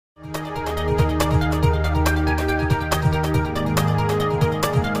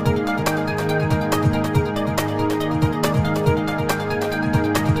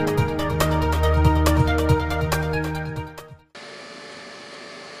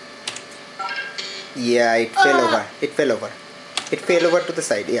Yeah, it fell over. It fell over. It fell over to the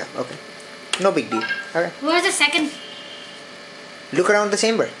side. Yeah, okay. No big deal. Okay. Where's the second? Look around the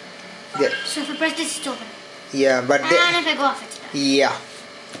chamber. There. So if I press this, it's open. Yeah, but And if I go off, it's done. yeah.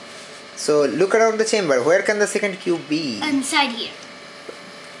 So look around the chamber. Where can the second cube be? Inside here.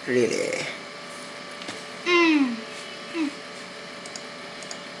 Really?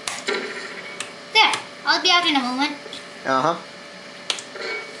 There. I'll be out in a moment. Uh-huh.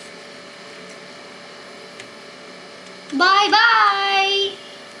 Bye-bye.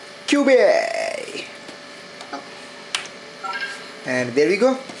 Cube! Oh. And there we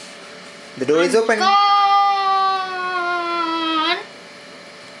go. The door is open. Gone.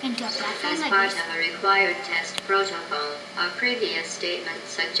 Into a platform As like part this. of a required test protocol, a previous statement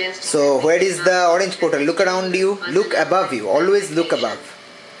suggested. So where is the orange portal? Look around you. Look above you. Always look above.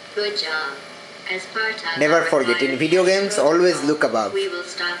 Good job. As part of Never a forget. In required video test games, always protocol, look above. We will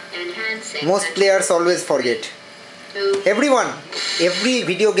stop enhancing Most the players test. always forget. Two. Everyone, every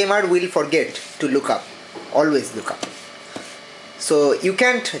video gamer will forget to look up. Always look up. So you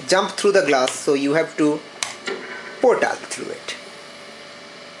can't jump through the glass, so you have to portal through it.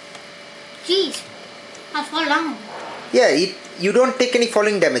 Jeez. I'll fall down. Yeah, you don't take any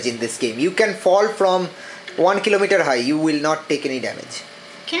falling damage in this game. You can fall from 1 kilometer high. You will not take any damage.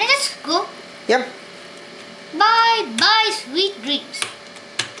 Can I just go? Yep. Bye bye, sweet dreams.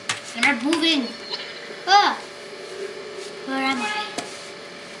 You're not moving. Ah. Where am I?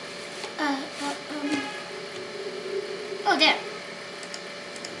 Oh, there.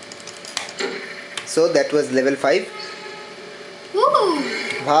 So that was level 5.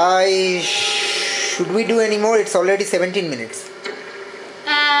 Woo! Bhai, should we do any more? It's already 17 minutes.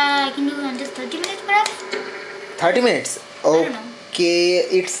 I can do until 30 minutes perhaps? 30 minutes? don't know. Okay,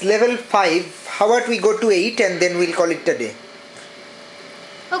 it's level 5. How about we go to 8 and then we'll call it a day?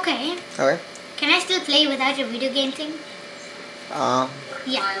 Okay. Okay. Can I still play without your video game thing? Yeah.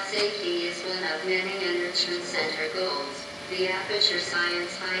 Quad safety is one of many Enrichment Center goals. The aperture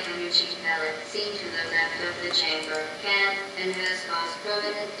science high energy pellet seen to the left of the chamber can and has caused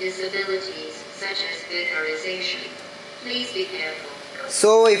permanent disabilities such as vaporization. Please be careful.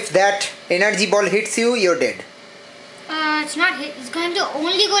 So if that energy ball hits you, you're dead. It's not hit. It's going to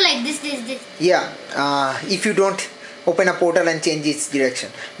only go like this. Yeah, if you don't open a portal and change its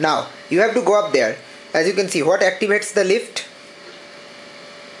direction. Now, you have to go up there. As you can see, what activates the lift?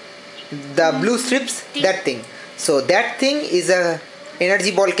 The blue strips, that thing. So that thing is a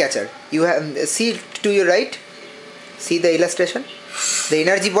energy ball catcher. You have see to your right. See the illustration. The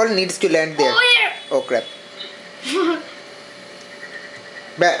energy ball needs to land there. Oh, here. Oh crap!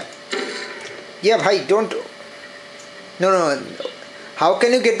 Yeah, bhai, don't. No. How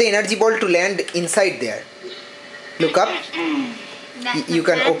can you get the energy ball to land inside there? Look up. You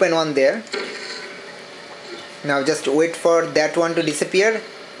can open one there. Now just wait for that one to disappear.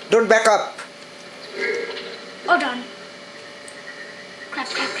 Don't back up. Oh, done. Crap.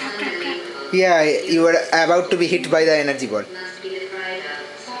 Yeah, you were about to be hit by the energy ball. Must be cried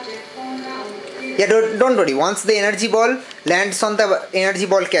out. Yeah, don't worry. Once the energy ball lands on the energy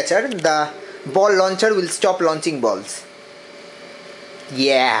ball catcher, the ball launcher will stop launching balls.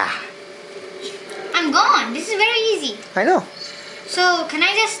 Yeah. I'm gone. This is very easy. I know. So, can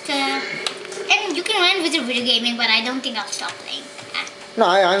I just... and you can run with your video gaming, but I don't think I'll stop playing. No,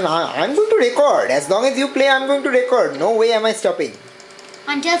 I'm going to record. As long as you play, I'm going to record. No way am I stopping.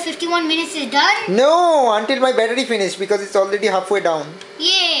 Until 51 minutes is done? No, until my battery finished because it's already halfway down.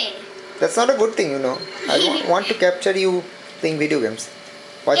 Yay! That's not a good thing, you know. I don't want to capture you playing video games.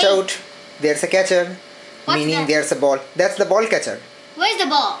 Watch Hey. out. There's a catcher. What's Meaning that? there's a ball. That's the ball catcher. Where's the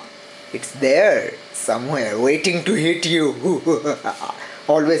ball? It's there somewhere waiting to hit you.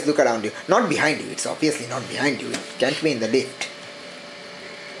 Always look around you. Not behind you. It's obviously not behind you. It can't be in the lift.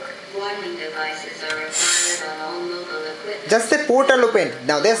 Warning devices are required on all mobile equipment. Just the portal opened.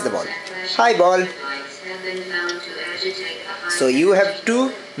 Now there's the ball. Hi ball. Lights have been found to agitate the high So you have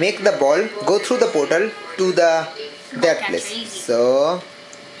to make the ball go through the portal to the that place. So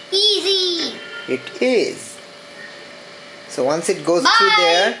Easy! it is. So once it goes Bye. through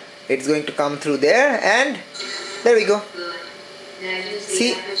there, it's going to come through there and there we go. Good. Now use the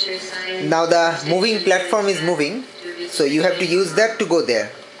See, aperture science now the moving platform is moving. So you have to use that to go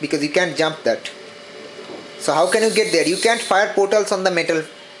there because you can't jump that. So how can you get there? You can't fire portals on the metal.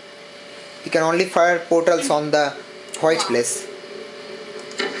 You can only fire portals on the white place.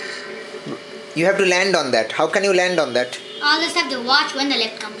 You have to land on that. How can you land on that? I'll just have to watch when the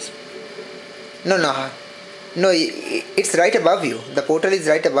lift comes. No, it's right above you. The portal is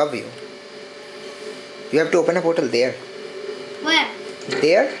right above you. You have to open a portal there. Where?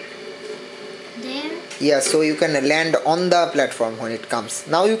 There? There? there? Yeah, so you can land on the platform when it comes.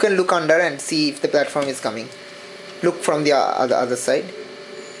 Now you can look under and see if the platform is coming. Look from the other side.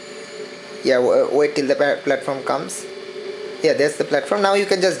 Yeah, wait till the platform comes. Yeah, there's the platform. Now you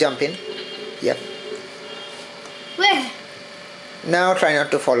can just jump in. Yeah. Where? Now try not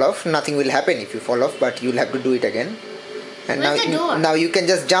to fall off. Nothing will happen if you fall off, but you'll have to do it again. And Where's the door? now you can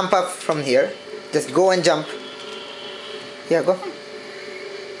just jump up from here. Just go and jump. Yeah, go.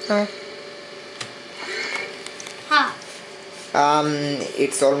 Huh.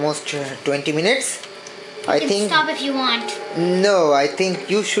 It's almost 20 minutes. I You can think. stop if you want. No, I think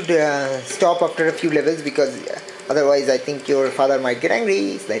you should stop after a few levels because otherwise I think your father might get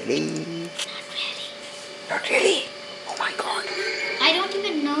angry slightly. Not really. Oh my god. I don't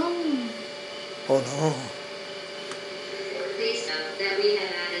even know. Oh no. Please note that we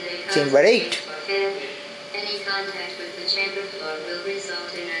have added a Chamber 8. for failure. Any contact with the chamber floor will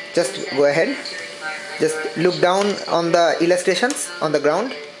result in a Just go ahead. Just look down on the illustrations on the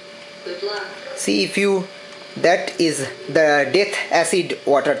ground. Good luck. See if you. That is the death acid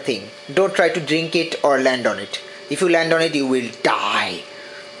water thing. Don't try to drink it or land on it. If you land on it, you will die.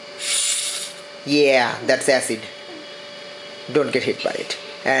 Yeah, that's acid. Don't get hit by it.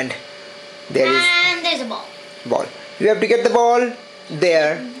 And there's a ball. Ball. You have to get the ball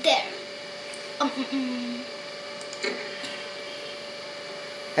there. There.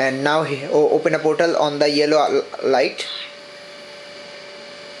 And now open a portal on the yellow light.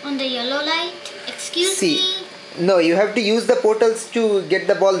 On the yellow light? Excuse See. me? No, you have to use the portals to get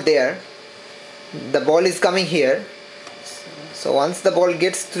the ball there. The ball is coming here. So once the ball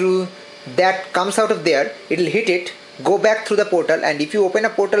gets through, that comes out of there, it will hit it, go back through the portal, and if you open a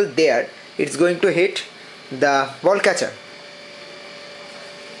portal there, it's going to hit the ball catcher.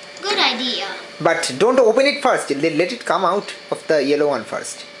 Good idea. But don't open it first, let it come out of the yellow one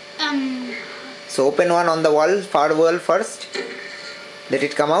first. So open one on the wall, far wall first. Let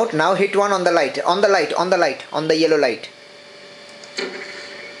it come out. Now hit one on the light, on the yellow light.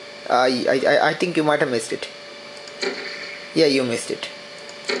 I think you might have missed it. Yeah, you missed it.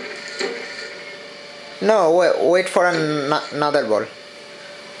 No, wait for another ball.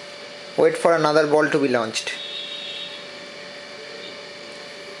 Wait for another ball to be launched.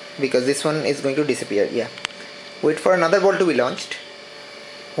 Because this one is going to disappear. Yeah. Wait for another ball to be launched.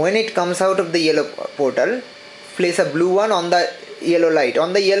 When it comes out of the yellow portal, place a blue one on the yellow light.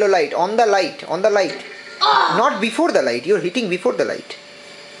 On the yellow light. On the light. On the light. Oh. Not before the light. You're hitting before the light.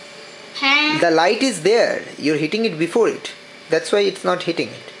 Huh? The light is there. You're hitting it before it. That's why it's not hitting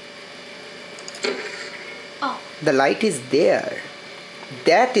it. Oh. The light is there.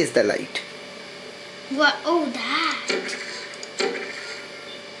 That is the light. What? Oh, that.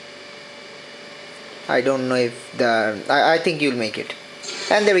 I don't know if the... I think you'll make it.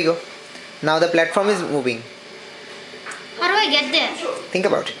 And there we go. Now the platform is moving. How do I get there? Think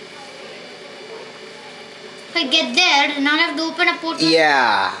about it. If I get there, now I have to open a portal.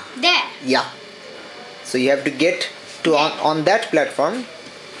 Yeah. There. Yeah. So you have to get to on that platform.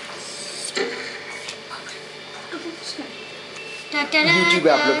 YouTube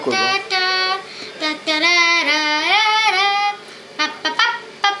upload করব।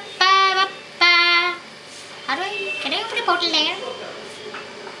 How do I? Can I open a portal there?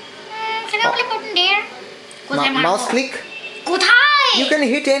 Can I open a portal there? Mouse click. কোথায়? You can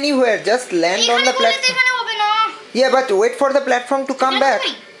hit anywhere. Just land on the platform. Yeah, but wait for the platform to come back.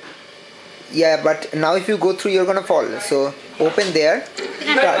 Yeah, but now if you go through, you're gonna fall. So open there.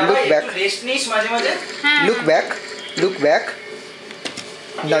 Look back. Look back. Look back.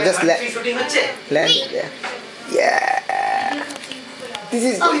 Now just land there. Yeah. This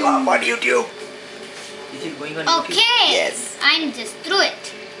is going on YouTube. This is going on YouTube. Okay. Yes. I'm just through it.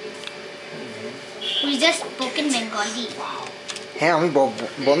 We just spoken Bengali. হ্যাঁ আমি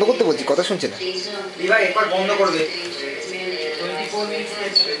বন্ধ করতে বলছি কথা শুনছে না ভাই একবার বন্ধ করবে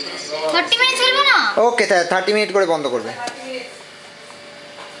 30 minutes চলবে না ওকে 30 মিনিট করে বন্ধ করবে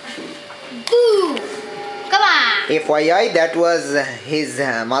Boo! Come on. FYI that was his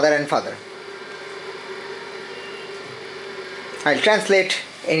mother and father. I'll translate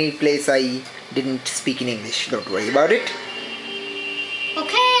any place I didn't speak in English, don't worry about it.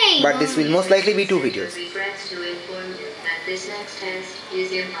 Okay. But this will most likely be 2 videos. Regrets to inform you that this next test is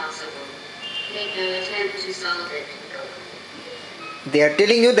impossible. Make no attempt to solve it. They are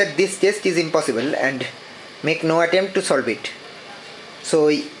telling you that this test is impossible and make no attempt to solve it. So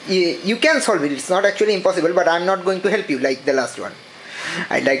you can solve it. It's not actually impossible, but I'm not going to help you like the last one.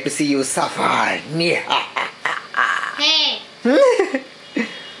 I'd like to see you suffer. Hey.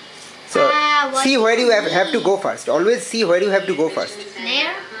 So see where you have to go first. Always see where you have to go first.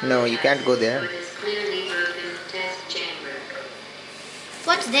 There? No, you can't go there.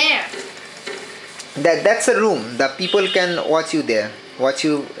 there? That's a room. The people can watch you there. Watch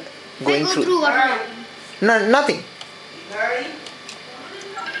you going I go through. through what will happen? No, nothing.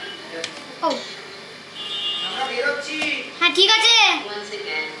 Oh. হ্যাঁ ঠিক আছে Once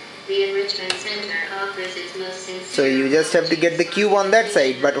again, the Enrichment Center offers its most sincere. So you just have to get the cube on that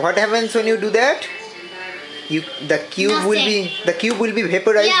side. But what happens when you do that? The cube will be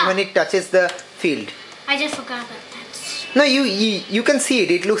vaporized Yeah. when it touches the field. I just forgot about that. No, you can see it.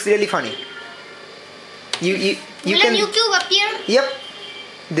 It looks really funny. You Will can. a new cube appear? Yep.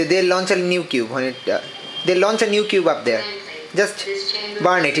 They launch a new cube when it. They launch a new cube up there. Just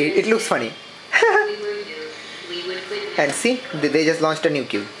burn it. It looks funny. And see, they just launched a new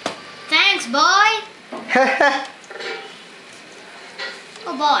cube. Thanks, boy.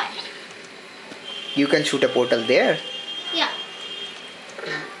 Oh boy. You can shoot a portal there. Yeah.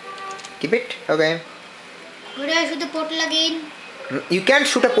 Keep it. Okay. Where do I shoot the portal again? You can't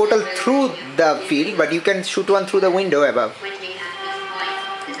shoot a portal through the field, but you can shoot one through the window above.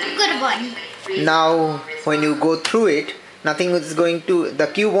 Good boy. Now, when you go through it, nothing is going to. The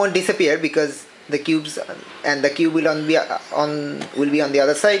cube won't disappear because the cubes and the cube will be on the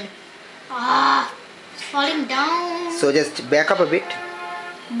other side. Ah, it's falling down. So just back up a bit.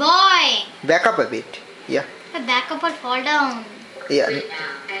 Boy, Back up a bit. Yeah. if I back up or fall down. Yeah. Now,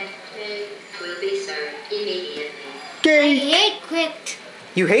 and cake will be served immediately. I Cake. hate cake.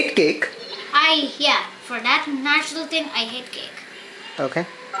 You hate cake? For that natural thing, I hate cake. Okay.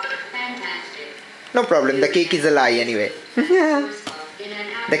 Fantastic. No problem. The cake is a lie anyway. In an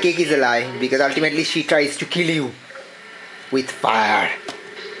The cake is a lie because ultimately she tries to kill you with fire.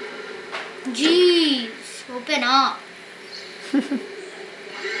 Jeez, open up.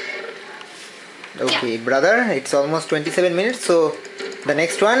 Okay, brother, it's almost 27 minutes, so the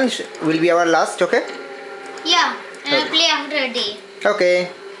next one will be our last, okay? Yeah, and I'll Okay. play after a day.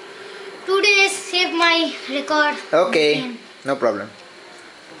 Okay, 2 days, save my record. okay, no problem.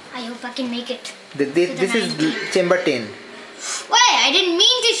 I hope I can make it. This is chamber 10. Wait, I didn't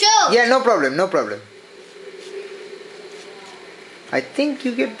mean to show. Yeah, no problem, no problem. I think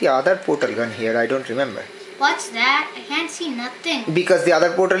you get the other portal gun here, I don't remember. What's that? I can't see nothing. Because the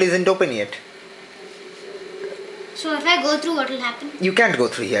other portal isn't open yet. So if I go through, what will happen? You can't go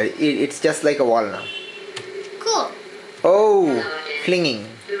through here, it's just like a wall now. Cool. Oh, flinging.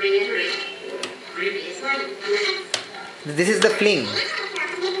 To reiterate, previously, This is the fling.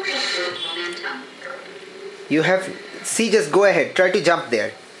 momentum. You have, see, just go ahead, try to jump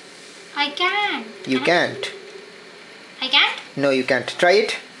there. I can. You Can I? can't. I can't? No, you can't. Try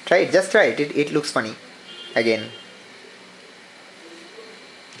it, just try it. It looks funny. Again.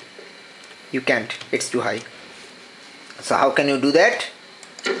 You can't, it's too high. So how can you do that?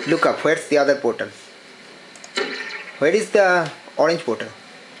 Look up, where's the other portal? Where is the orange portal?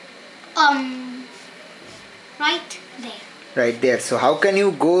 Right there. Right there. So how can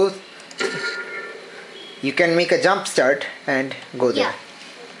you go? You can make a jump start and go there. Yeah.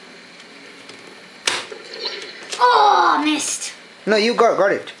 Oh, missed. No, you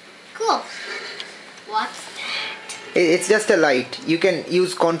got it. Cool. What's that? It's just a light. You can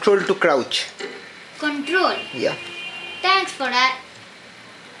use control to crouch. Control. Yeah. Thanks for that.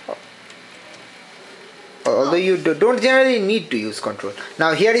 Although you don't generally need to use control.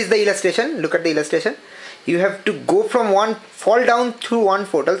 Now here is the illustration. Look at the illustration. You have to go from fall down through one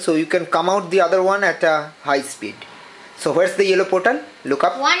portal so you can come out the other one at a high speed. So where's the yellow portal? Look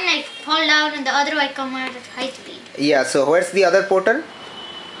up. One I fall down and the other I come out at high speed. Yeah, so where's the other portal?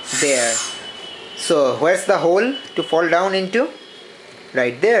 There. So where's the hole to fall down into?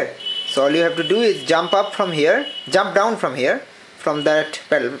 Right there. So all you have to do is jump up from here, jump down from here, from that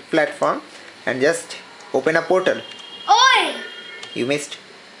platform, and just open a portal. Oi! You missed.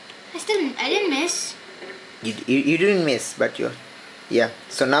 I didn't miss. You didn't miss, but you. Yeah.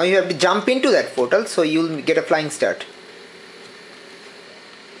 So now you have to jump into that portal, so you'll get a flying start.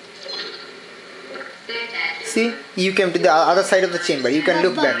 See, you came to the other side of the chamber. You can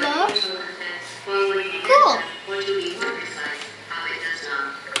look back. Cool. Or to be more precise, how it does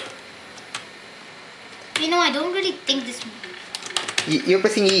not. You know, I don't really think this. You're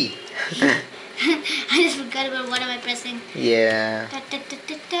pressing E. I just forgot about what am I pressing. Yeah. What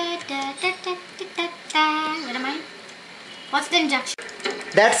am I? What's the injunction?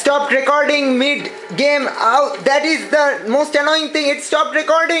 That stopped recording mid game. Out. That is the most annoying thing. It stopped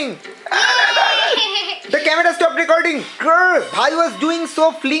recording. The camera stopped recording. Girl, Bhai was doing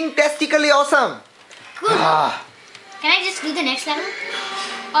so fling-tastically awesome. Cool. Can I just do the next level?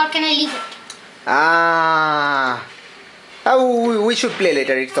 Or can I leave it? We should play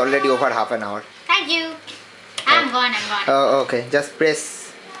later. It's already over half an hour. Thank you. I'm gone. Oh, okay. Just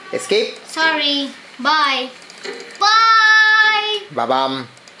press Escape. Sorry. Bye. Bye. Babam.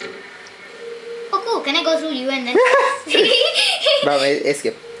 Oh, cool. Can I go through you and then? Babam,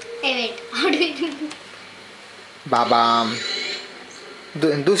 escape. Hey, wait. How do we do? Babam.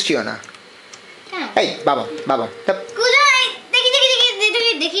 দুষ্টিও না। এই বাবাম বাবাম কোথায়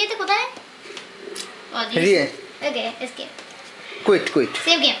দেখি তো কোথায়? Oh, Really? Okay, escape. Quit.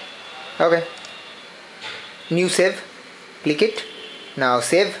 Save game. Okay. New save. Click it. Now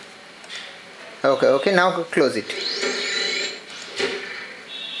save. Okay. Now close it.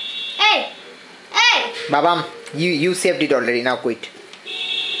 Hey. Babam, you saved it already. Now quit.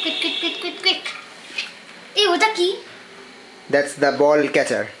 Quick. Hey, ওটা কি? That's the ball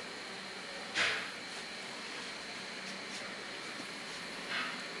catcher.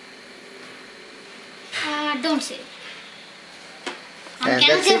 Don't save. And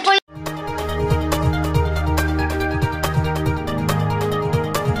Can I that's save it. for